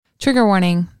Trigger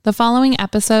warning. The following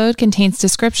episode contains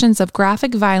descriptions of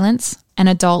graphic violence and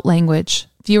adult language.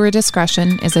 Viewer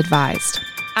discretion is advised.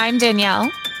 I'm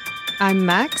Danielle. I'm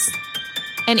Max.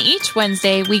 And each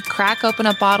Wednesday, we crack open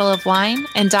a bottle of wine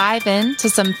and dive into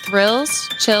some thrills,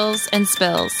 chills, and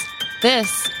spills.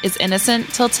 This is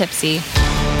Innocent Till Tipsy.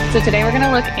 So today we're going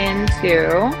to look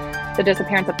into the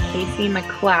disappearance of Kaysi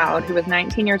McLeod, who was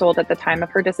 19 years old at the time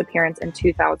of her disappearance in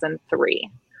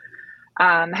 2003.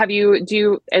 Let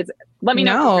me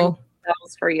know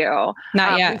for you.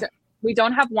 Not yet. We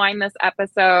don't have wine this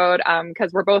episode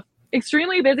because we're both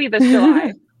extremely busy this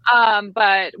July.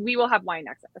 But we will have wine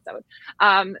next episode.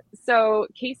 So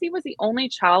Kaysi was the only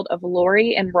child of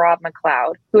Lori and Rob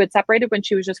McLeod, who had separated when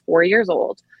she was just 4 years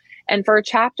old. And for a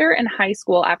chapter in high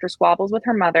school after squabbles with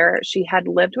her mother, she had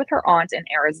lived with her aunt in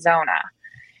Arizona.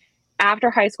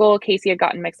 After high school, Kaysi had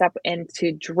gotten mixed up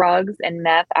into drugs and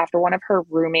meth after one of her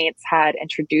roommates had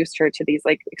introduced her to these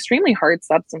like extremely hard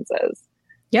substances.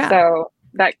 Yeah. So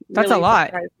that's really a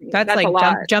lot. That's like a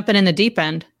lot. Jumping in the deep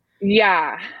end.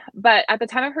 Yeah. But at the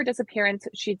time of her disappearance,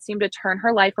 she'd seemed to turn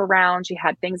her life around. She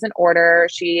had things in order.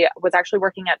 She was actually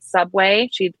working at Subway.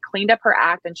 She'd cleaned up her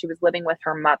act and she was living with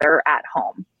her mother at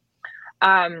home.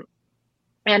 And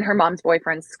her mom's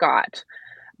boyfriend, Scott.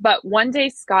 But one day,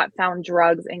 Scott found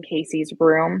drugs in Kaysi's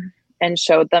room and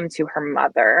showed them to her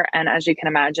mother. And as you can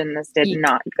imagine, this did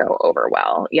not go over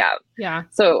well. Yeah. Yeah.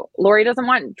 So Lori doesn't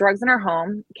want drugs in her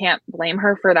home. Can't blame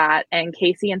her for that. And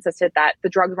Kaysi insisted that the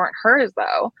drugs weren't hers,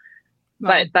 though.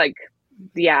 Well, but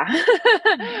yeah.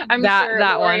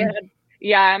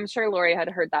 I'm sure Lori had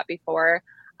heard that before.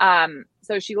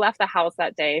 So she left the house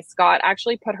that day. Scott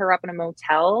actually put her up in a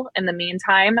motel in the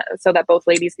meantime so that both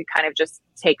ladies could kind of just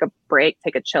take a break,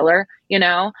 take a chiller,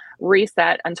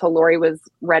 reset until Lori was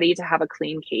ready to have a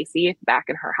clean Kaysi back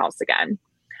in her house again.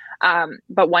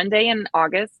 But one day in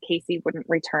August, Kaysi wouldn't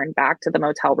return back to the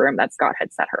motel room that Scott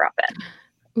had set her up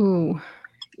in. Ooh,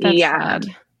 that's sad.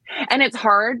 And it's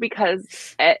hard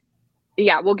because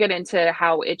we'll get into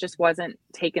how it just wasn't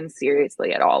taken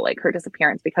seriously at all, like her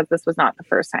disappearance, because this was not the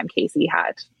first time Kaysi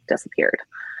had disappeared.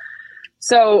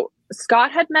 So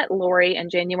Scott had met Lori in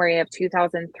January of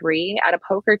 2003 at a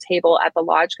poker table at the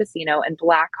Lodge Casino in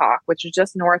Black Hawk, which is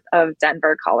just north of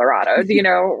Denver, Colorado. Do you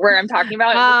know where I'm talking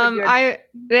about?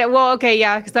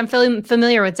 Because I'm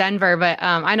familiar with Denver, but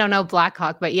I don't know Black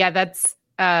Hawk. But yeah, that's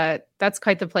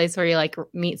quite the place where you like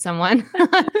meet someone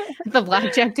at the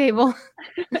blackjack table.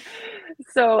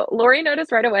 So Lori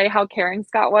noticed right away how caring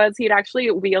Scott was. He'd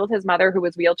actually wheeled his mother, who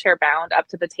was wheelchair bound, up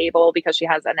to the table because she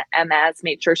has an MS,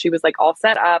 made sure she was like all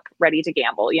set up, ready to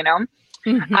gamble,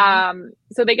 Mm-hmm.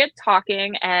 So they get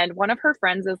talking and one of her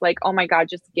friends is like, oh my God,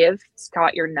 just give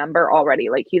Scott your number already.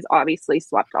 Like he's obviously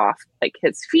swept off like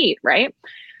his feet, right?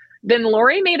 Then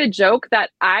Lori made a joke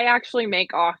that I actually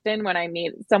make often when I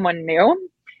meet someone new.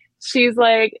 She's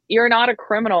like, you're not a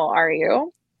criminal, are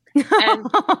you? And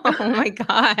oh my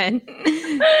God.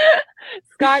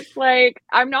 Scott's like,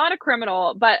 I'm not a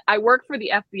criminal, but I work for the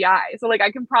FBI. So like,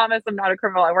 I can promise I'm not a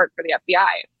criminal. I work for the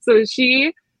FBI. So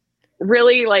she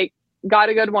really like got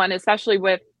a good one, especially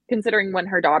with considering when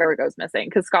her daughter goes missing,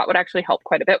 because Scott would actually help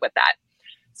quite a bit with that.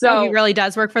 So he really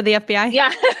does work for the FBI?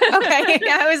 Yeah. Okay.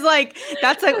 I was like,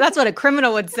 that's what a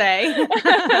criminal would say.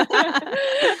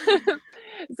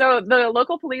 So the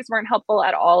local police weren't helpful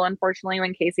at all, unfortunately,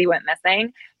 when Kaysi went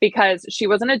missing, because she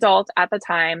was an adult at the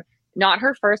time, not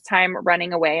her first time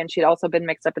running away. And she'd also been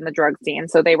mixed up in the drug scene.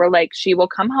 So they were like, she will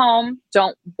come home.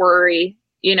 Don't worry.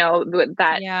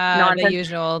 That nonsense. The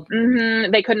usual.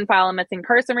 Mm-hmm. They couldn't file a missing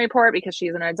person report because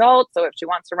she's an adult. So if she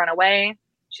wants to run away,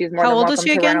 she's more than welcome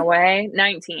to run away.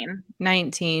 19.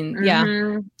 19. Mm-hmm.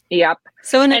 Yeah. Yep.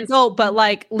 So an adult, but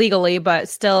like legally, but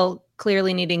still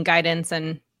clearly needing guidance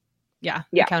and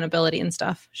accountability and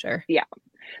stuff. Sure. Yeah.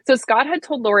 So Scott had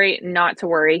told Lori not to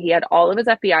worry. He had all of his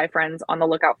FBI friends on the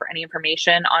lookout for any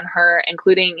information on her,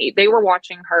 including they were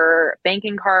watching her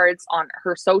banking cards, on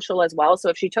her social as well. So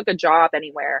if she took a job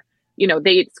anywhere,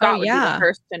 Scott would be the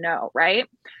first to know, right?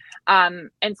 And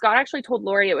Scott actually told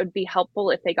Lori it would be helpful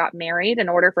if they got married in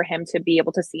order for him to be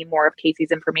able to see more of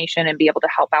Kaysi's information and be able to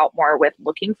help out more with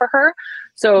looking for her.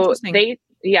 So they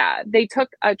took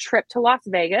a trip to Las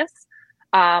Vegas,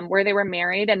 where they were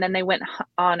married, and then they went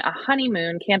on a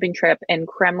honeymoon camping trip in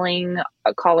Kremlin,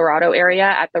 Colorado area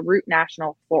at the Root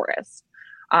National Forest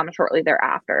shortly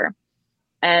thereafter.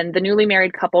 And the newly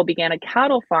married couple began a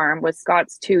cattle farm with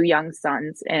Scott's two young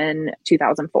sons in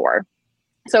 2004.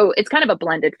 So it's kind of a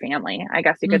blended family, I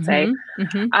guess you could say.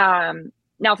 Mm-hmm.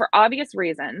 Now, for obvious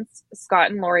reasons,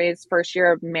 Scott and Lori's first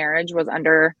year of marriage was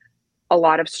under a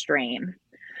lot of strain.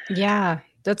 Yeah.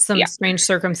 That's some strange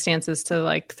circumstances to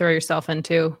like throw yourself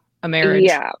into. a marriage.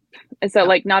 Yeah. So,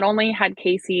 like, not only had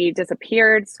Kaysi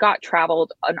disappeared, Scott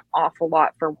traveled an awful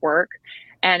lot for work.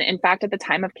 And in fact, at the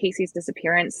time of Kaysi's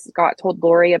disappearance, Scott told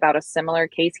Lori about a similar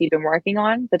case he'd been working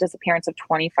on, the disappearance of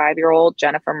 25-year-old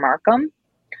Jennifer Markham.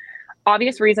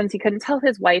 Obvious reasons he couldn't tell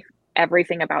his wife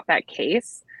everything about that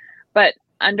case. But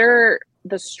under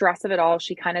the stress of it all,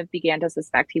 she kind of began to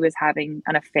suspect he was having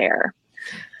an affair.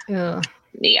 Ugh.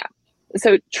 Yeah.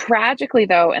 So tragically,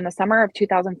 though, in the summer of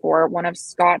 2004, one of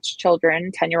Scott's children,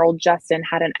 10-year-old Justin,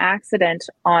 had an accident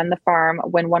on the farm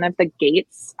when one of the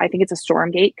gates, I think it's a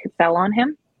storm gate, fell on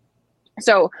him.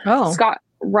 So Scott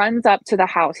runs up to the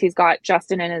house. He's got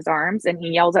Justin in his arms, and he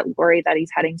yells at Lori that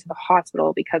he's heading to the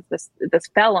hospital because this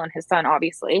fell on his son,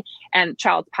 obviously, and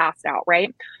child's passed out,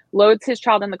 right? Loads his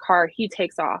child in the car. He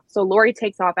takes off. So Lori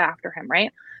takes off after him,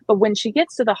 right? But when she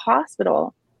gets to the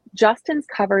hospital, Justin's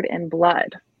covered in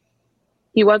blood.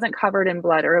 He wasn't covered in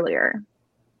blood earlier.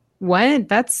 What?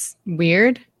 That's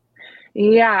weird.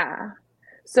 Yeah.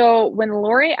 So when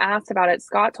Lori asked about it,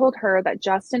 Scott told her that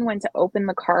Justin went to open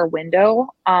the car window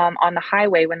on the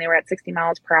highway when they were at 60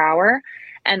 miles per hour,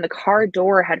 and the car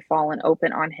door had fallen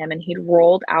open on him, and he'd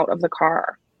rolled out of the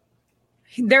car.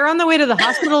 They're on the way to the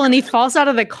hospital, and he falls out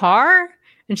of the car,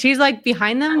 and she's like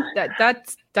behind them.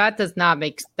 That does not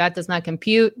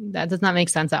compute. That does not make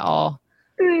sense at all.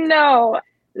 No.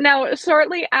 Now,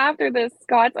 shortly after this,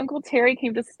 Scott's Uncle Terry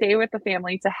came to stay with the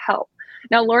family to help.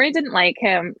 Now, Lori didn't like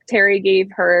him. Terry gave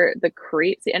her the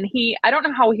creeps, and I don't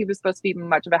know how he was supposed to be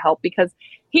much of a help because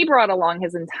he brought along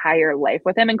his entire life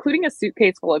with him, including a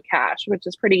suitcase full of cash, which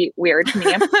is pretty weird to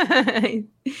me.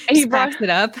 He packs it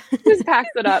up. Just packs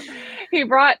it up. He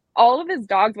brought all of his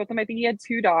dogs with him. I think he had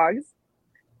 2 dogs.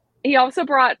 He also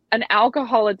brought an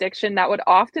alcohol addiction that would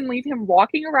often leave him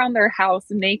walking around their house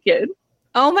naked.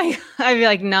 Oh my God. I'd be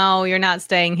like, no, you're not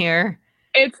staying here.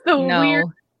 It's the weird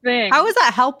thing. How is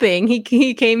that helping? He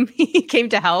came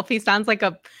to help. He sounds like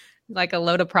a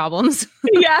load of problems.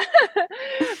 Yeah.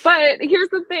 But here's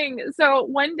the thing. So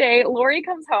one day Lori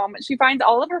comes home. She finds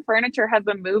all of her furniture has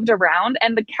been moved around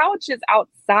and the couch is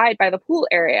outside by the pool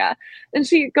area. And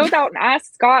she goes out and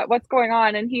asks Scott what's going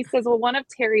on. And he says, well, one of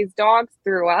Terry's dogs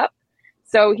threw up.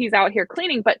 So he's out here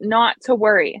cleaning, but not to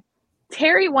worry.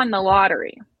 Terry won the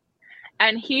lottery.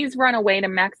 And he's run away to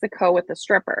Mexico with a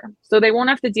stripper. So they won't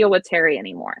have to deal with Terry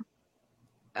anymore.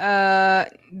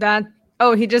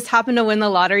 He just happened to win the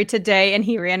lottery today and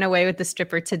he ran away with the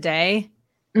stripper today.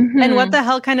 Mm-hmm. And what the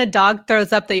hell kind of dog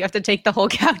throws up that you have to take the whole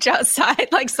couch outside?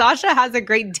 Like Sasha has a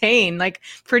Great Dane. Like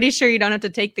pretty sure you don't have to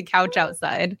take the couch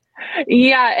outside.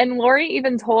 Yeah. And Lori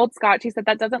even told Scott, she said,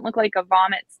 that doesn't look like a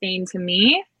vomit stain to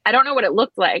me. I don't know what it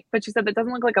looked like, but she said, that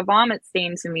doesn't look like a vomit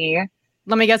stain to me.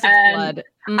 Let me guess, it's blood.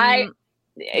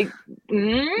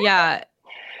 Yeah.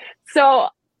 So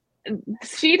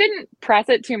she didn't press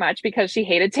it too much because she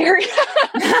hated Terry.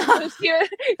 So she was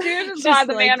just glad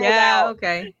the man was out.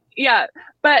 Okay. Yeah.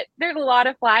 But there's a lot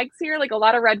of flags here, like a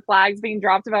lot of red flags being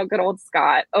dropped about good old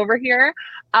Scott over here.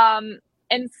 And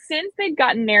since they'd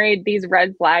gotten married, these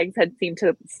red flags had seemed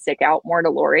to stick out more to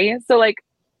Lori. So like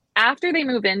after they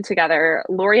moved in together,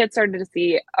 Lori had started to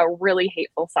see a really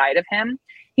hateful side of him.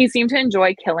 He seemed to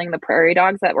enjoy killing the prairie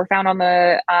dogs that were found on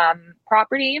the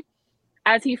property.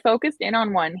 As he focused in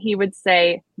on one, he would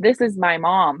say, "This is my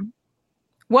mom."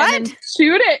 What? And then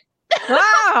shoot it.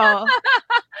 Wow.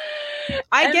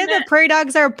 I get that prairie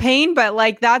dogs are a pain, but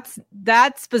like that's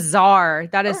bizarre.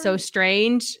 That is so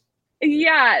strange.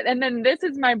 Yeah. And then "This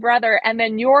is my brother." And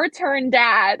then "Your turn,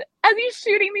 Dad," as he's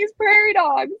shooting these prairie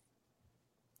dogs.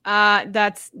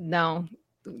 That's no.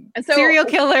 So, serial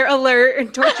killer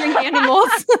alert, torturing animals.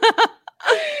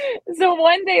 So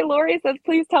one day Lori says,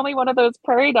 "Please tell me one of those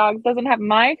prairie dogs doesn't have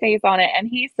my face on it." And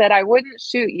he said, "I wouldn't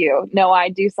shoot you. No, I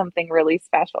do something really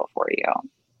special for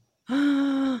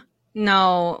you."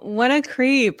 No, what a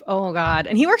creep. Oh God.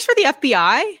 And he works for the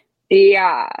FBI?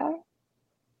 Yeah.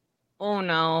 Oh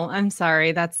no, I'm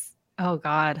sorry. Oh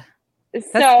God.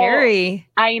 That's so scary.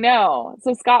 I know.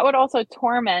 So Scott would also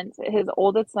torment his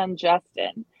oldest son,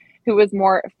 Justin, who was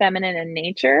more feminine in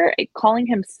nature, calling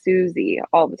him Susie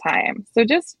all the time. So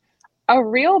just a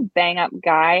real bang up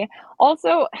guy.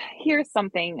 Also, here's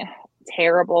something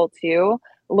terrible too.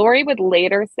 Lori would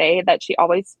later say that she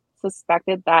always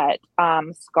suspected that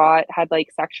Scott had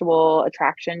like sexual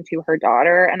attraction to her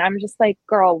daughter. And I'm just like,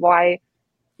 girl, why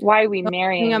we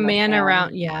marrying a man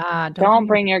around? Yeah. Don't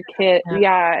bring your kid.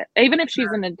 Yeah. Even if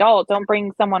she's an adult, don't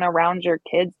bring someone around your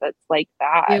kids that's like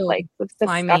that. Ew, like, it's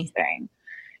disgusting.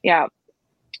 Yeah.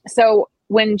 So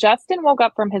when Justin woke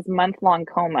up from his month-long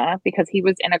coma, because he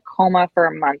was in a coma for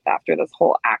a month after this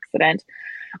whole accident,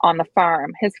 on the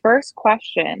farm. His first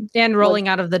question and rolling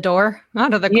out of the door,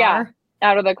 out of the car.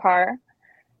 Out of the car.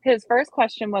 His first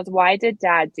question was, why did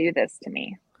Dad do this to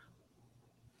me?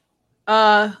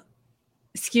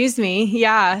 Excuse me.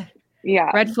 Yeah.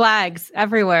 Yeah. Red flags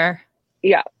everywhere.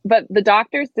 Yeah. But the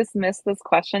doctors dismissed this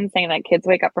question, saying that kids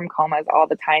wake up from comas all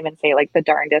the time and say like the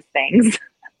darndest things.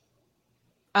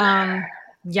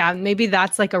 Yeah, maybe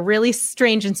that's like a really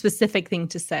strange and specific thing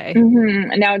to say.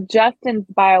 Mm-hmm. Now, Justin's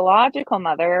biological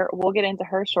mother, we'll get into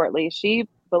her shortly. She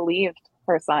believed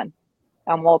her son,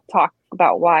 and we'll talk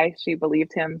about why she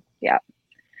believed him. Yeah.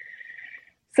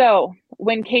 So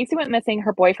when Kaysi went missing,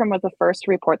 her boyfriend was the first to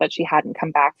report that she hadn't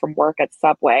come back from work at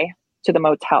Subway to the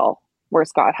motel where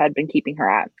Scott had been keeping her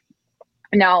at.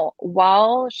 Now,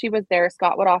 while she was there,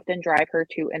 Scott would often drive her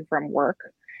to and from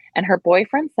work. And her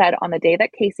boyfriend said on the day that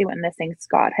Kaysi went missing,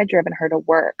 Scott had driven her to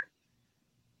work.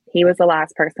 He was the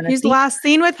last person to see. He's last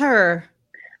seen with her.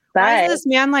 But, why is this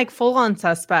man like full on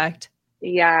suspect?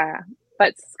 Yeah.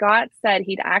 But Scott said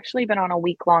he'd actually been on a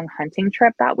week-long hunting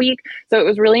trip that week. So it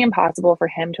was really impossible for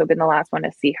him to have been the last one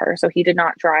to see her. So he did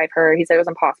not drive her. He said it was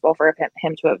impossible for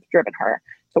him to have driven her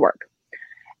to work.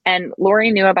 And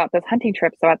Lori knew about this hunting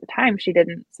trip. So at the time, she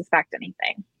didn't suspect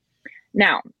anything.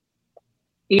 Now,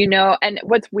 you know, and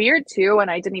what's weird too, and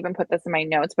I didn't even put this in my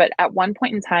notes, but at one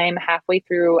point in time, halfway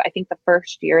through, I think the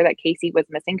first year that Kaysi was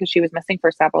missing, because she was missing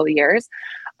for several years,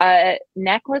 a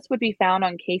necklace would be found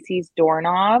on Kaysi's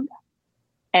doorknob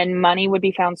and money would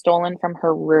be found stolen from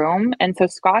her room. And so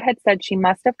Scott had said she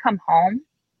must have come home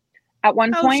at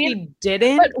one point. She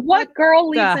didn't? But what girl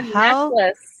leaves a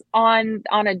necklace on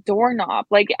a doorknob?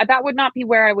 Like, that would not be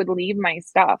where I would leave my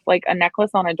stuff. Like a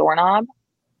necklace on a doorknob.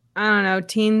 I don't know.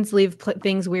 Teens leave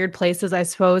things weird places, I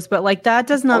suppose. But like, that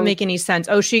does not make any sense.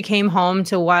 Oh, she came home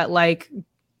to what? Like,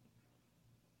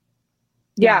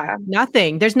 yeah,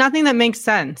 nothing. There's nothing that makes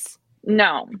sense.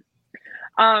 No.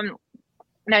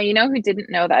 Now, you know who didn't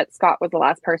know that Scott was the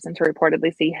last person to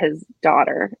reportedly see his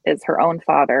daughter is her own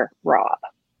father, Rob.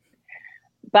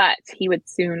 But he would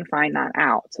soon find that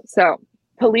out. So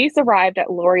police arrived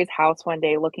at Lori's house one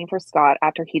day looking for Scott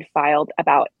after he'd filed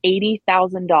about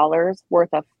 $80,000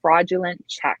 worth of fraudulent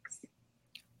checks.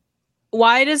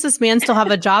 Why does this man still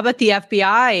have a job at the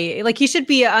FBI? Like, he should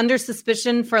be under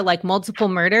suspicion for like multiple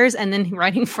murders and then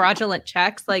writing fraudulent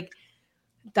checks. Like,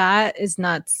 that is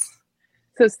nuts.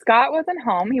 So Scott wasn't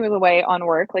home. He was away on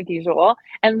work like usual.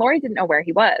 And Lori didn't know where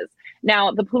he was.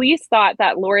 Now, the police thought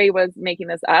that Lori was making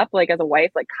this up, like as a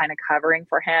wife, like kind of covering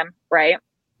for him, right?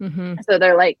 Mm-hmm. So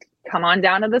they're like, come on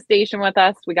down to the station with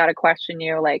us. We got to question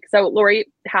you. Like, so Lori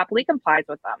happily complies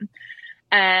with them.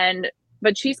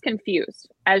 But she's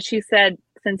confused. As she said,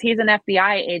 since he's an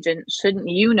FBI agent, shouldn't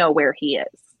you know where he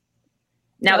is?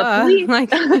 Now the police,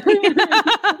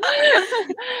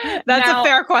 that's a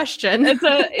fair question. It's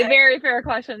a very fair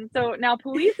question. So now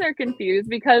police are confused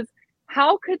because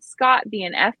how could Scott be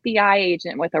an FBI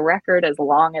agent with a record as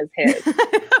long as his?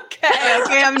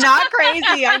 Okay, I'm not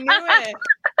crazy. I knew it.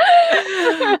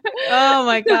 Oh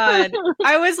my God.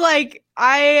 I was like,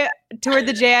 I toured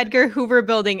the J. Edgar Hoover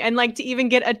building, and like to even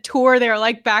get a tour, they were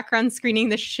like background screening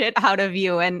the shit out of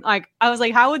you. And like, I was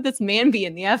like, how would this man be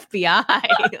in the FBI?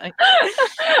 Like,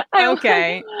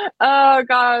 okay. Oh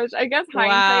gosh. I guess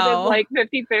hindsight is like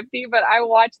 50-50, but I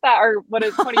watched that, or what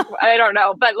is 20? I don't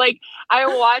know. But like, I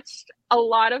watched a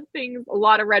lot of things, a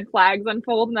lot of red flags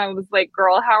unfold. And I was like,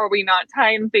 girl, how are we not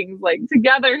tying things like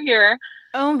together here?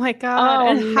 Oh my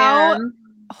God. And how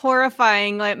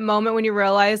horrifying like moment when you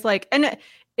realize like, and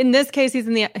in this case, he's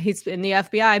in the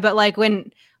FBI, but like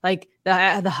when like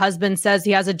the husband says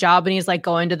he has a job and he's like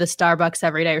going to the Starbucks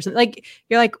every day or something,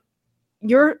 like,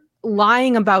 you're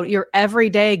lying about your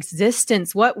everyday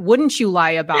existence. What wouldn't you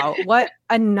lie about? What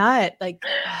a nut. Like,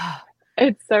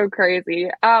 it's so crazy.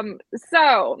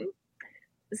 So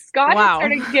Scott had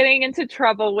started getting into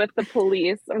trouble with the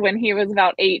police when he was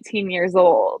about 18 years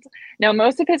old. Now,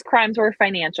 most of his crimes were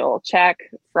financial, check,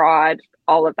 fraud,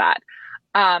 all of that.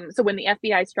 So when the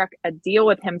FBI struck a deal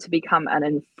with him to become an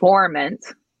informant,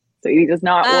 so he was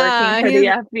not working for the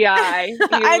FBI.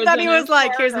 I thought he was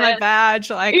like, here's my badge.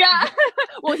 Like, yeah.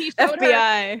 Well, he showed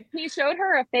FBI. He showed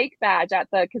her a fake badge at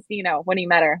the casino when he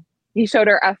met her. He showed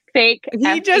her a fake. He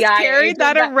FBI just carried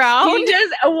that around. He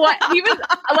was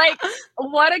like,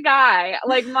 what a guy!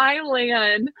 Like, my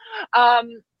land.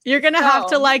 You're gonna have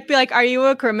to like be like, are you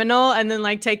a criminal? And then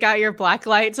like take out your black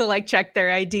light to like check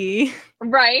their ID.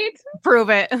 Right. Prove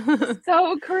it.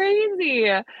 So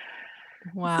crazy.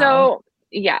 Wow. So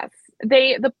yes.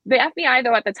 The FBI,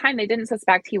 though, at the time, they didn't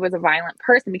suspect he was a violent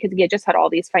person because he had just had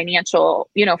all these financial,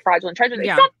 fraudulent charges.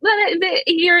 Yeah. Except that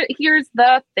here's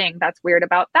the thing that's weird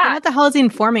about that. And what the hell is he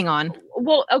informing on?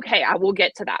 well, okay, I will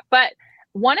get to that. But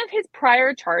one of his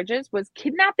prior charges was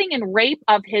kidnapping and rape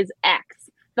of his ex,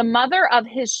 the mother of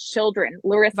his children,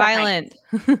 Larissa Violent.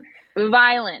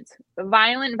 Violent.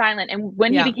 And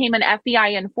when he became an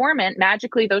FBI informant,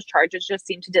 magically those charges just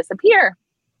seemed to disappear.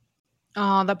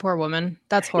 Oh, that poor woman.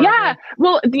 That's horrible. Yeah.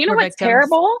 Well, you know Poor what's victims.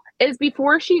 terrible is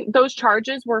before those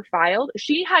charges were filed,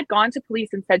 she had gone to police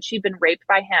and said she'd been raped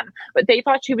by him, but they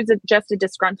thought she was just a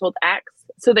disgruntled ex.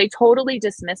 So they totally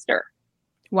dismissed her.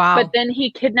 Wow. But then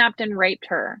he kidnapped and raped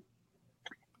her.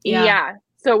 Yeah.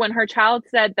 So when her child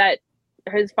said that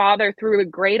his father threw a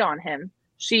grate on him,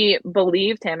 she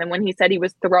believed him. And when he said he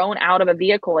was thrown out of a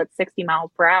vehicle at 60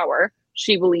 miles per hour,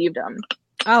 she believed him.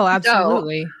 Oh,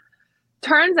 absolutely. So,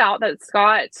 turns out that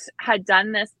Scott had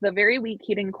done this the very week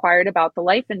he'd inquired about the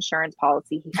life insurance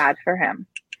policy he had for him.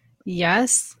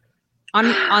 Yes. On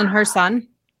her son?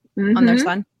 Mm-hmm. On their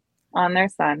son? On their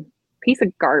son. Piece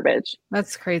of garbage.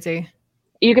 That's crazy.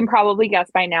 You can probably guess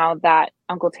by now that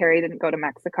Uncle Terry didn't go to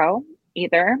Mexico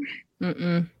either.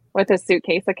 With a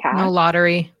suitcase of cash. No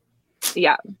lottery.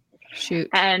 Yeah. Shoot.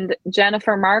 And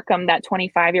Jennifer Markham, that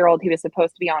 25-year-old he was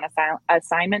supposed to be on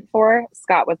assignment for,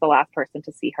 Scott was the last person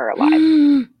to see her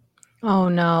alive. Oh,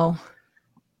 no.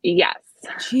 Yes.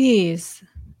 Jeez.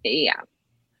 Yeah.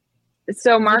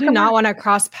 So Markham... I do not want to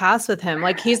cross paths with him.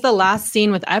 Like, he's the last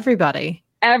seen with everybody.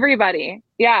 Everybody.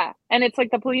 Yeah. And it's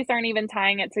like the police aren't even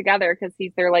tying it together because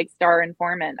he's their like star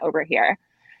informant over here.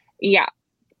 Yeah.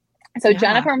 So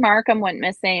Jennifer Markham went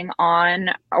missing on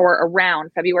or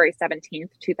around February 17th,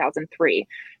 2003.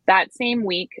 That same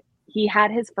week, he had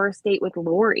his first date with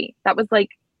Lori. That was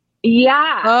like,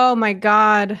 yeah. Oh my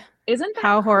God. Isn't that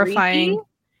how horrifying? Creepy?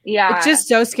 Yeah. It's just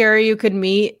so scary. You could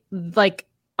meet like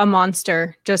a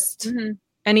monster just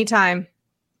anytime.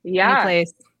 Yeah. Any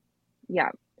place.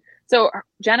 Yeah. So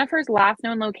Jennifer's last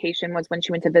known location was when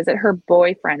she went to visit her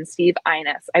boyfriend, Steve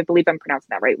Innes. I believe I'm pronouncing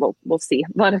that right. We'll see.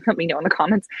 Let me know in the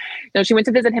comments. No, she went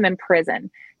to visit him in prison.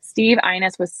 Steve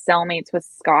Innes was cellmates with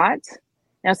Scott.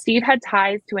 Now, Steve had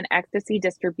ties to an ecstasy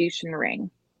distribution ring.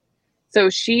 So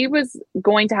she was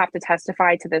going to have to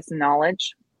testify to this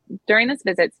knowledge. During this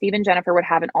visit, Steve and Jennifer would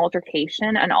have an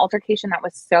altercation that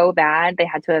was so bad they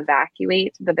had to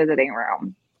evacuate the visiting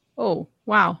room. Oh,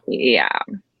 wow. Yeah.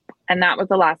 And that was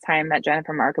the last time that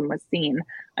Jennifer Markham was seen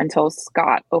until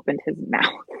Scott opened his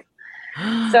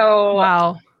mouth. So,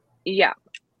 wow. Yeah.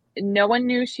 No one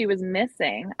knew she was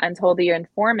missing until the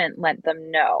informant let them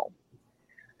know.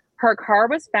 Her car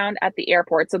was found at the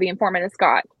airport. So the informant is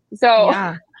Scott. So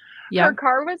her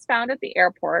car was found at the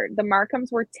airport. The Markhams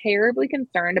were terribly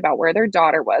concerned about where their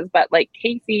daughter was. But like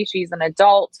Kaysi, she's an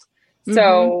adult.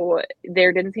 So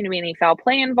there didn't seem to be any foul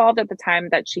play involved at the time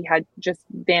that she had just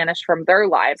vanished from their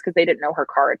lives because they didn't know her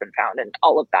car had been found and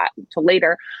all of that until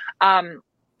later.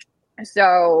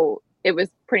 So it was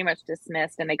pretty much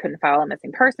dismissed and they couldn't file a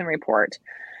missing person report.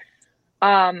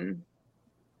 The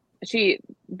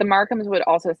Markhams would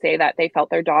also say that they felt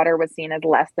their daughter was seen as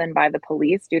less than by the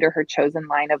police due to her chosen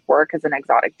line of work as an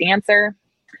exotic dancer.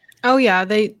 Oh yeah,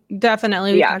 they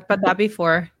definitely we talked about that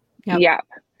before. Yep.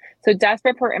 So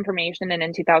desperate for information, and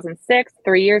in 2006,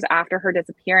 3 years after her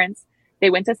disappearance, they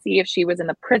went to see if she was in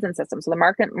the prison system. So the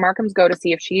Markhams go to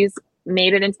see if she's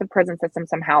made it into the prison system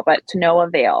somehow, but to no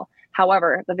avail.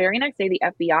 However, the very next day, the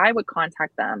FBI would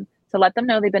contact them to let them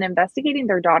know they've been investigating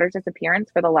their daughter's disappearance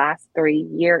for the last 3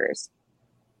 years.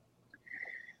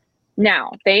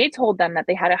 Now, they told them that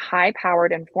they had a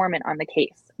high-powered informant on the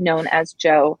case, known as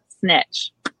Joe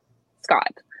Snitch.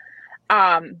 Scott.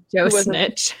 Joe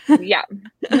Snitch. Yeah.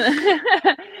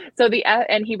 So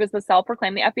and he was the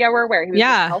self-proclaimed, the FBI were aware, he was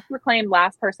the self-proclaimed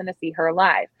last person to see her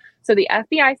alive. So the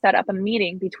FBI set up a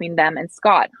meeting between them and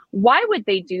Scott. Why would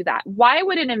they do that? Why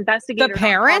would an investigator the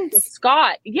parents? Talk to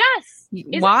Scott? Yes.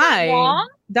 Isn't Why? that wrong?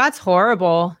 That's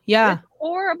horrible. Yeah. It's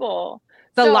horrible.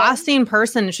 The last seen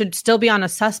person should still be on a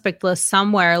suspect list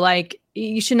somewhere. Like,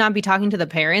 you should not be talking to the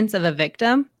parents of a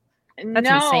victim. That's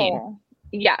insane.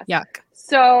 Yes. Yuck.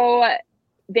 So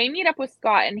they meet up with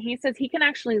Scott and he says he can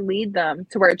actually lead them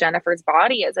to where Jennifer's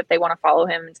body is if they want to follow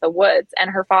him into the woods. And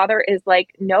her father is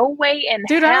like, no way in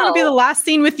Dude, hell. I want to be the last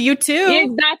scene with you too. Yeah,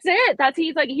 that's it.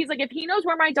 He's like, if he knows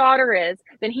where my daughter is,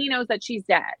 then he knows that she's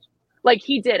dead. Like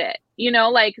he did it,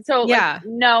 like, so like,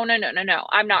 no.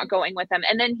 I'm not going with him.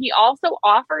 And then he also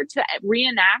offered to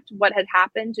reenact what had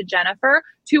happened to Jennifer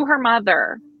to her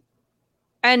mother.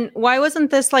 And why wasn't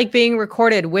this like being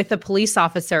recorded with a police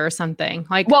officer or something?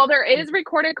 Like, well, there is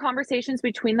recorded conversations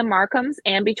between the Markhams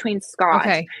and between Scott.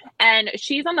 okay. And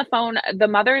she's on the phone. The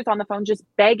mother is on the phone just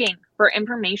begging for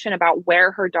information about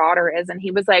where her daughter is. And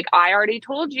he was like, I already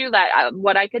told you that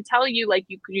what I could tell you, like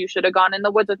you should have gone in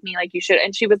the woods with me, like you should.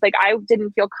 And she was like, I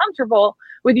didn't feel comfortable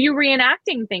with you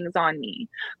reenacting things on me.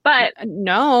 But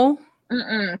no.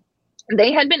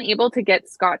 They had been able to get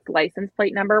Scott's license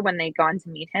plate number when they'd gone to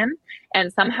meet him.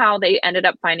 And somehow they ended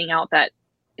up finding out that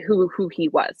who he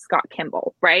was, Scott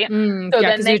Kimball, right? So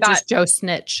yeah, then they got just Joe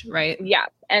Snitch, right? Yeah.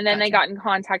 And then they got in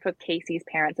contact with Kaysi's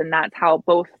parents, and that's how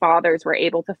both fathers were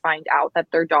able to find out that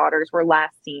their daughters were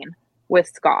last seen with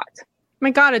Scott. My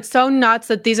God, it's so nuts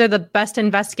that these are the best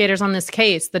investigators on this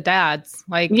case, the dads.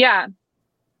 Like, yeah.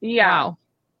 Wow.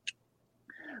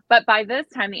 But by this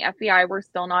time, the FBI were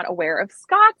still not aware of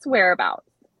Scott's whereabouts.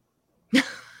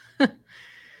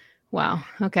 Wow.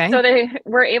 Okay. So they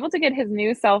were able to get his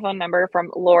new cell phone number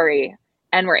from Lori,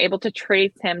 and were able to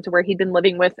trace him to where he'd been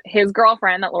living with his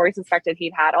girlfriend that Lori suspected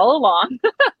he'd had all along.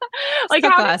 Like,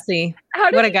 so classy.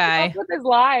 What a guy. Keep up with his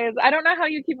lies? I don't know how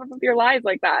you keep up with your lies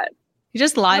like that. He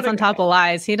just lies on top of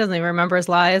lies. He doesn't even remember his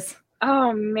lies.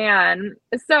 Oh, man.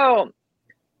 So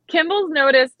Kimball's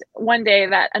noticed one day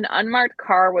that an unmarked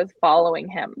car was following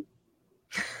him.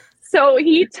 So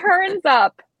he turns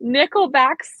up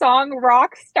Nickelback's song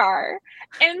Rockstar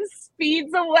and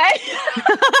speeds away.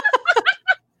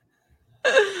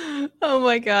 Oh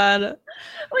my God.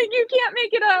 Like, you can't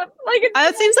make it up. Like,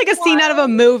 that seems like a scene out of a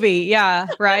movie. Yeah,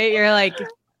 right? You're like,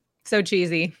 so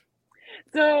cheesy.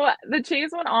 So the chase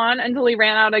went on until he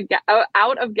ran out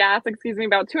of gas,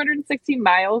 about 260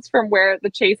 miles from where the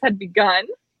chase had begun.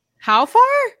 How far?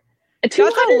 That's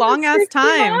a long ass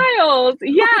time. Miles.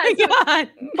 Yeah. Oh my God.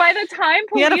 By the time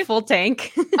police, he had a full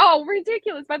tank. Oh,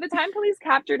 ridiculous. By the time police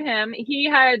captured him, he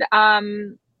had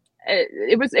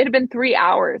it had been 3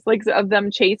 hours like of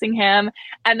them chasing him.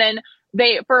 And then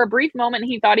for a brief moment,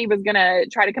 he thought he was gonna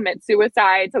try to commit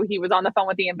suicide. So he was on the phone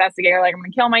with the investigator, like, I'm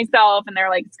gonna kill myself. And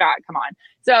they're like, Scott, come on.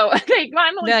 So they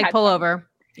finally pull over.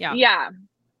 Yeah. Yeah.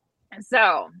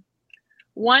 So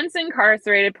once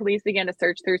incarcerated, police began to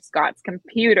search through Scott's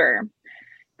computer.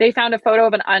 They found a photo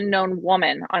of an unknown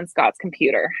woman on Scott's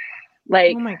computer.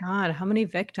 Like, oh my God, how many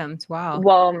victims? Wow.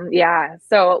 Well, yeah.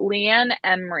 So Leanne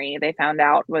Emery, they found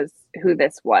out, was who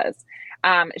this was.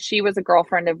 She was a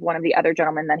girlfriend of one of the other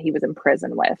gentlemen that he was in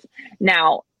prison with.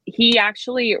 Now, he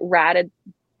actually ratted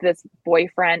this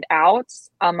boyfriend out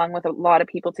along with a lot of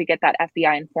people to get that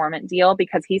FBI informant deal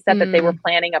because he said that they were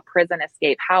planning a prison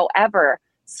escape. However,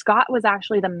 Scott was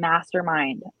actually the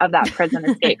mastermind of that prison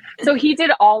escape. So he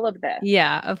did all of this.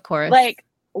 Yeah, of course. Like,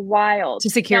 wild. To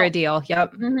secure a deal.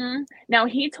 Yep. Mm-hmm. Now,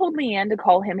 he told Leanne to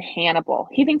call him Hannibal.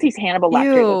 He thinks he's Hannibal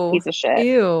Lecter, this piece of shit.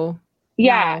 Ew.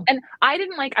 Yeah. No. And I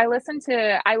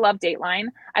love Dateline.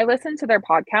 I listened to their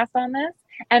podcast on this,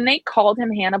 and they called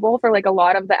him Hannibal for like a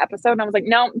lot of the episode. And I was like,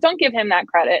 no, don't give him that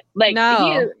credit. Like,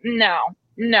 no.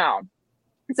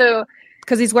 So,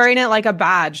 because he's wearing it like a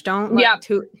badge. Don't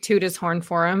toot his horn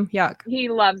for him. Yuck. He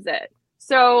loves it.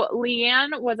 So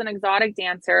Leanne was an exotic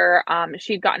dancer.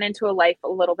 She'd gotten into a life a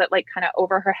little bit like kind of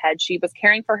over her head. She was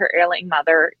caring for her ailing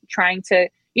mother, trying to,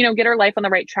 get her life on the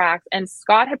right track. And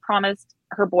Scott had promised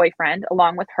her boyfriend,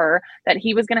 along with her, that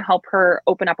he was going to help her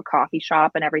open up a coffee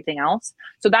shop and everything else.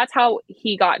 So that's how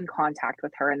he got in contact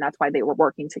with her. And that's why they were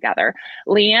working together.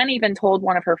 Leanne even told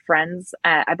one of her friends,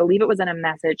 I believe it was in a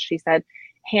message, she said,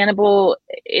 Hannibal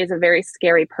is a very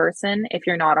scary person if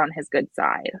you're not on his good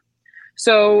side.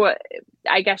 So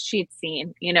I guess she'd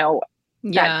seen,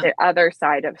 that the other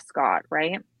side of Scott,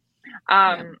 right?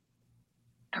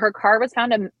 Her car was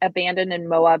found abandoned in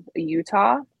Moab,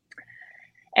 Utah.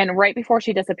 And right before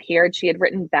she disappeared, she had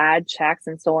written bad checks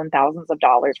and stolen thousands of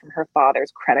dollars from her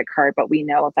father's credit card. But we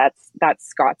know that's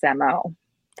Scott's MO.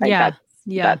 That's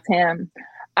him.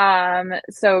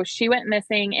 So she went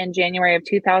missing in January of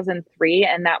 2003,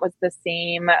 and that was the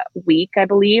same week, I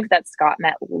believe, that Scott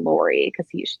met Lori, because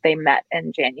they met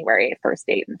in January, first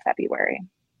date in February.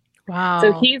 Wow.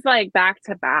 So he's like back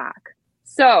to back.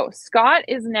 So Scott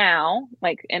is now,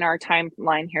 like in our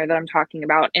timeline here that I'm talking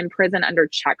about, in prison under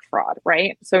check fraud,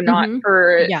 right? So not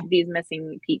for these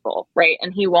missing people, right?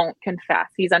 And he won't confess.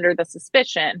 He's under the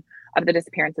suspicion of the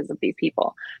disappearances of these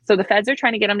people. So the feds are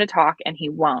trying to get him to talk, and he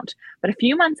won't. But a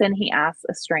few months in, he asks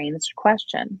a strange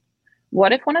question.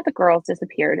 What if one of the girls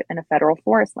disappeared in a federal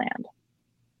forest land?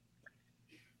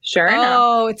 Sure enough.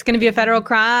 Oh, it's going to be a federal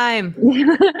crime.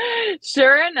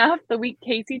 Sure enough, the week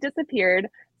Kaysi disappeared,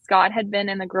 Scott had been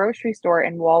in the grocery store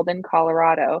in Walden,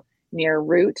 Colorado, near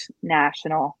Root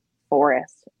National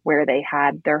Forest, where they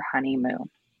had their honeymoon.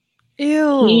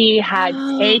 Ew. He had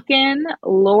taken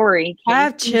Lori, I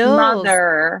have Kaysi's chills.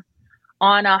 mother,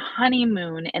 on a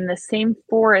honeymoon in the same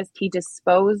forest he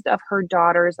disposed of her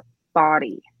daughter's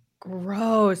body.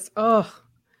 Gross. Oh,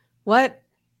 what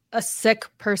a sick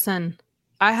person.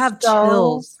 I have So,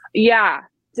 chills. yeah,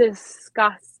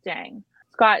 disgusting.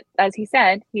 Scott, as he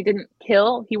said, he didn't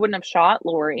kill, he wouldn't have shot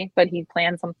Lori, but he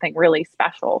planned something really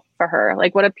special for her.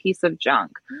 Like, what a piece of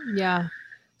junk. Yeah.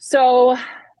 So,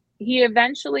 he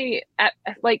eventually,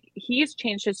 he's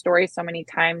changed his story so many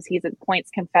times. He's at points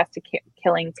confessed to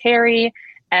killing Terry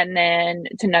and then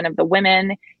to none of the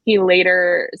women. He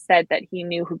later said that he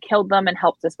knew who killed them and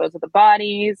helped dispose of the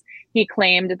bodies. He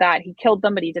claimed that he killed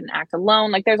them, but he didn't act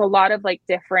alone. Like, there's a lot of like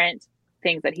different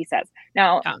things that he says.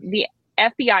 Now, the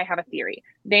FBI have a theory.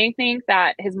 They think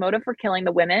that his motive for killing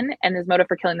the women and his motive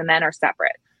for killing the men are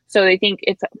separate. So they think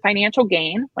it's financial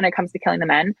gain when it comes to killing the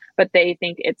men, but they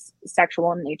think it's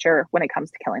sexual in nature when it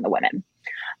comes to killing the women.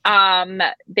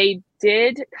 They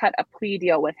did cut a plea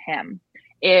deal with him.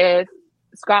 If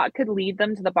Scott could lead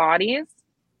them to the bodies,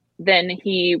 then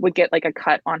he would get like a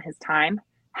cut on his time.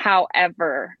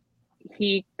 However,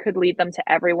 he could lead them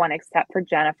to everyone except for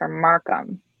Jennifer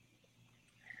Markham.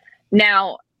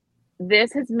 Now,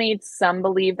 this has made some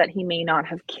believe that he may not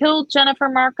have killed Jennifer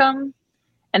Markham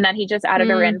and that he just added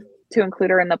her in to include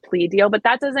her in the plea deal. But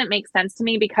that doesn't make sense to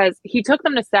me because he took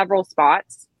them to several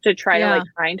spots to try to like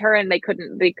find her, and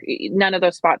none of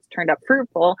those spots turned up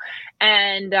fruitful.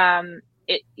 And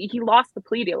he lost the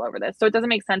plea deal over this. So it doesn't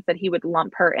make sense that he would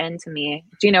lump her into me.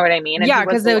 Do you know what I mean? And yeah,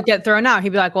 because they would get thrown out. He'd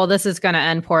be like, well, this is going to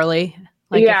end poorly.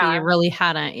 Like if he really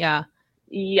hadn't. Yeah.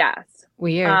 Yes.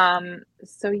 Weird.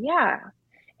 So yeah.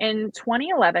 In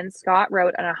 2011, Scott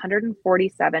wrote a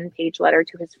 147-page letter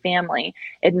to his family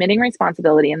admitting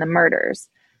responsibility in the murders.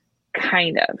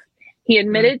 Kind of. He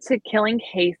admitted to killing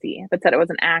Kaysi, but said it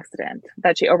was an accident,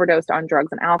 that she overdosed on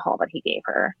drugs and alcohol that he gave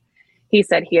her. He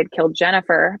said he had killed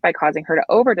Jennifer by causing her to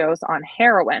overdose on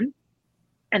heroin,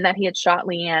 and that he had shot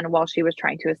Leanne while she was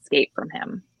trying to escape from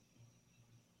him.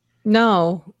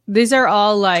 No, these are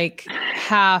all like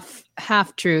half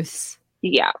truths.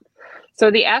 Yeah. So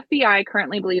the FBI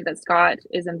currently believe that Scott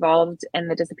is involved in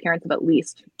the disappearance of at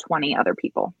least 20 other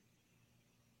people.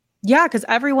 Yeah, because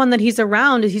everyone that he's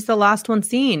around, he's the last one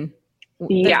seen.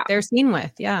 Yeah. They're seen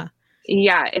with, yeah.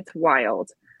 Yeah, it's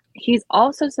wild. He's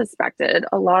also suspected,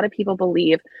 a lot of people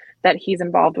believe that he's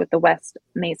involved with the West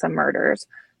Mesa murders.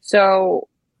 So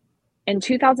in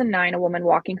 2009, a woman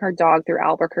walking her dog through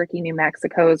Albuquerque, New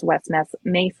Mexico's West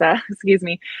Mesa,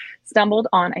 stumbled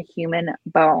on a human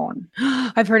bone.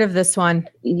 I've heard of this one.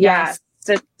 Yes.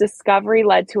 The discovery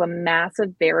led to a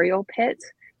massive burial pit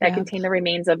that contained the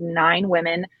remains of 9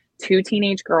 women, 2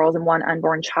 teenage girls, and 1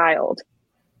 unborn child.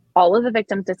 All of the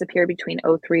victims disappeared between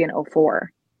 2003 and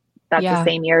 2004. That's the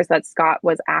same years that Scott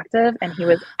was active, and he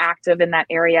was active in that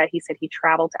area. He said he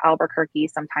traveled to Albuquerque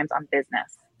sometimes on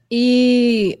business.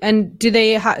 And do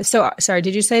they sorry,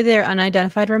 did you say they're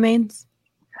unidentified remains?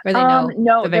 Or they know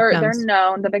no, they're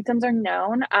known. The victims are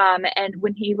known. And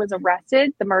when he was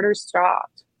arrested, the murders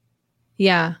stopped.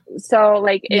 Yeah. So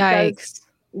like it Yikes.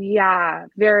 does,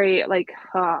 very like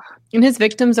And his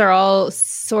victims are all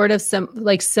sort of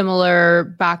similar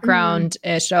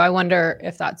background-ish. So I wonder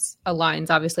if that's aligns.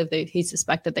 Obviously, if he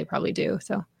suspected, they probably do.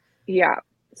 So yeah.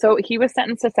 So he was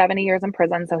sentenced to 70 years in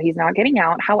prison, so he's not getting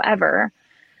out. However,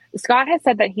 Scott has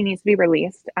said that he needs to be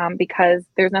released because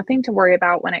there's nothing to worry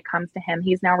about when it comes to him.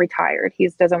 He's now retired.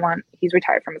 He's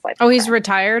retired from his life. Oh, he's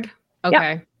retired?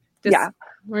 Okay. Yep.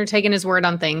 We're taking his word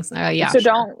on things. So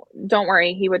don't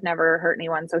worry. He would never hurt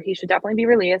anyone. So he should definitely be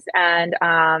released. And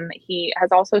he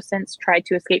has also since tried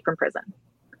to escape from prison.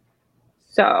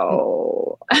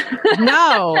 So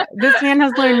no, this man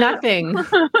has learned nothing.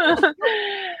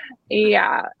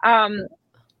 Yeah.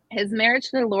 His marriage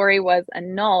to Lori was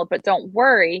annulled, but don't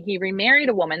worry, he remarried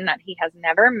a woman that he has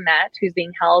never met who's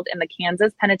being held in the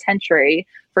Kansas penitentiary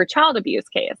for child abuse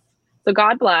case. So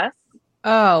God bless.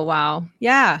 Oh, wow.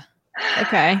 Yeah.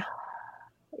 Okay.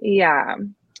 Yeah.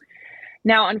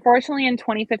 Now, unfortunately, in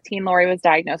 2015, Lori was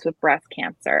diagnosed with breast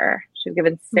cancer. She was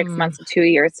given 6 months to 2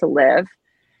 years to live.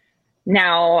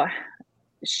 Now,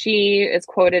 she is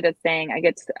quoted as saying, I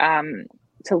get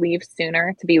to leave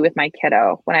sooner to be with my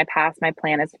kiddo. When I pass, my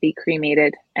plan is to be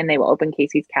cremated and they will open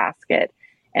Kaysi's casket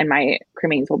and my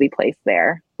cremains will be placed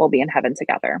there. We'll be in heaven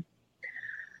together.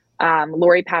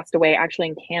 Lori passed away actually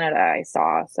in Canada, I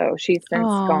saw. So she's since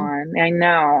gone. I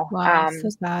know. Wow, so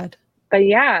sad. But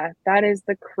yeah, that is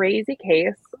the crazy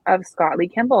case of Scott Lee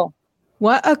Kimball.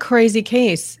 What a crazy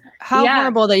case. How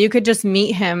horrible that you could just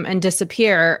meet him and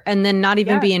disappear and then not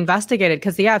even be investigated.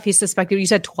 Because if he's suspected, you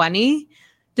said 20?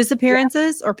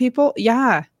 disappearances or people.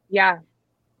 Yeah. Yeah.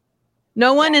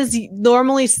 No one is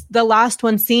normally the last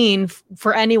one seen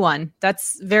for anyone.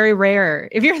 That's very rare.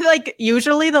 If you're like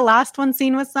usually the last one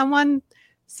seen with someone,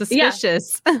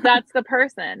 suspicious. Yeah, that's the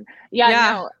person.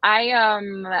 No, I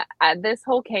this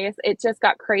whole case, it just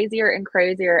got crazier and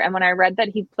crazier. And when I read that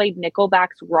he played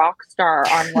Nickelback's Rockstar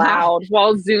on Loud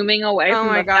while zooming away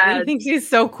from the God, he thinks he's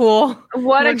so cool.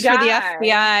 What Works a guy. For the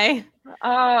FBI.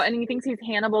 Oh, and he thinks he's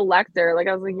Hannibal Lecter. Like,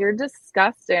 I was like, you're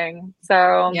disgusting.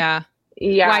 So yeah.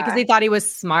 Why? Because he thought he was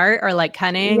smart or like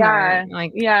cunning. Yeah. Or,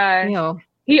 like, you know.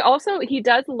 He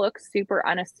does look super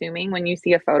unassuming when you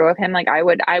see a photo of him. Like I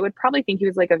would probably think he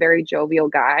was like a very jovial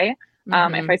guy.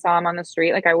 If I saw him on the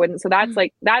street, like I wouldn't. So that's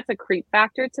a creep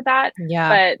factor to that. Yeah.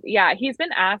 But yeah, he's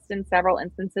been asked in several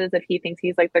instances if he thinks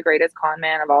he's like the greatest con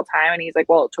man of all time. And he's like,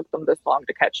 well, it took them this long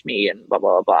to catch me and blah,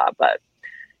 blah, blah. But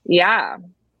yeah,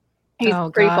 he's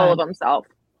pretty full of himself.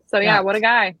 So yeah, what a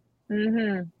guy.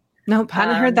 Mm-hmm. Nope,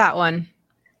 hadn't heard that one.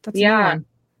 That's a new one.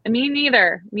 Me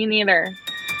neither.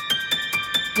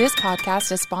 This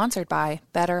podcast is sponsored by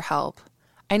BetterHelp.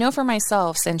 I know for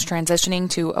myself, since transitioning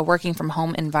to a working from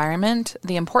home environment,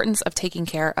 the importance of taking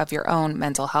care of your own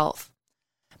mental health.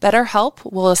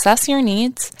 BetterHelp will assess your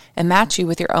needs and match you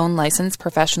with your own licensed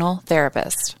professional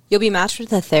therapist. You'll be matched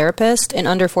with a therapist in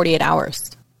under 48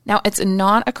 hours. Now, it's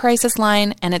not a crisis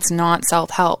line and it's not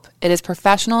self-help. It is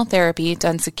professional therapy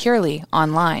done securely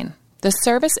online. The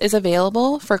service is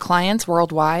available for clients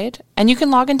worldwide, and you can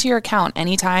log into your account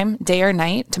anytime, day or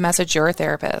night, to message your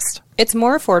therapist. It's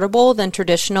more affordable than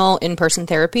traditional in-person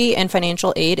therapy, and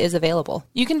financial aid is available.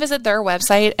 You can visit their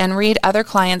website and read other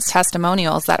clients'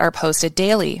 testimonials that are posted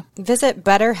daily. Visit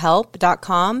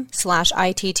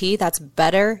betterhelp.com/ITT, that's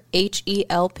better,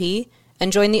 HELP,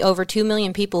 and join the over 2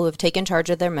 million people who have taken charge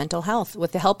of their mental health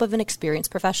with the help of an experienced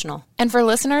professional. And for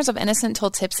listeners of Innocent Till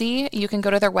Tipsy, you can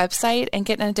go to their website and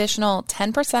get an additional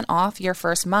 10% off your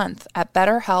first month at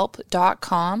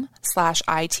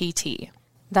betterhelp.com/ITT.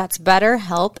 That's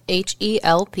betterhelp, HELP.com/ITT.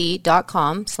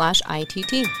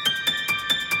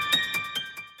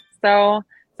 So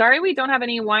sorry we don't have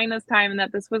any wine this time and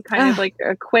that this was kind of like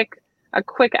a quick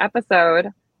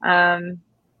episode.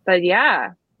 But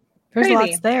yeah. There's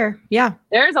lots there. Yeah.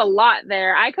 There's a lot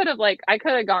there. I could have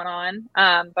gone on,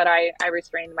 but I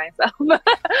restrained myself.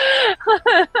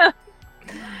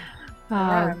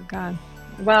 Oh, God.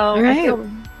 Well, all right.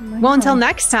 Well, until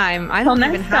next time. I don't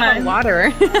even have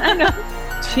water.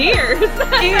 Cheers.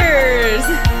 Cheers.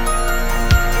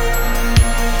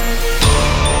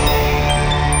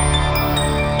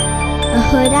 A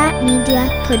Huda Media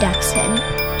Production.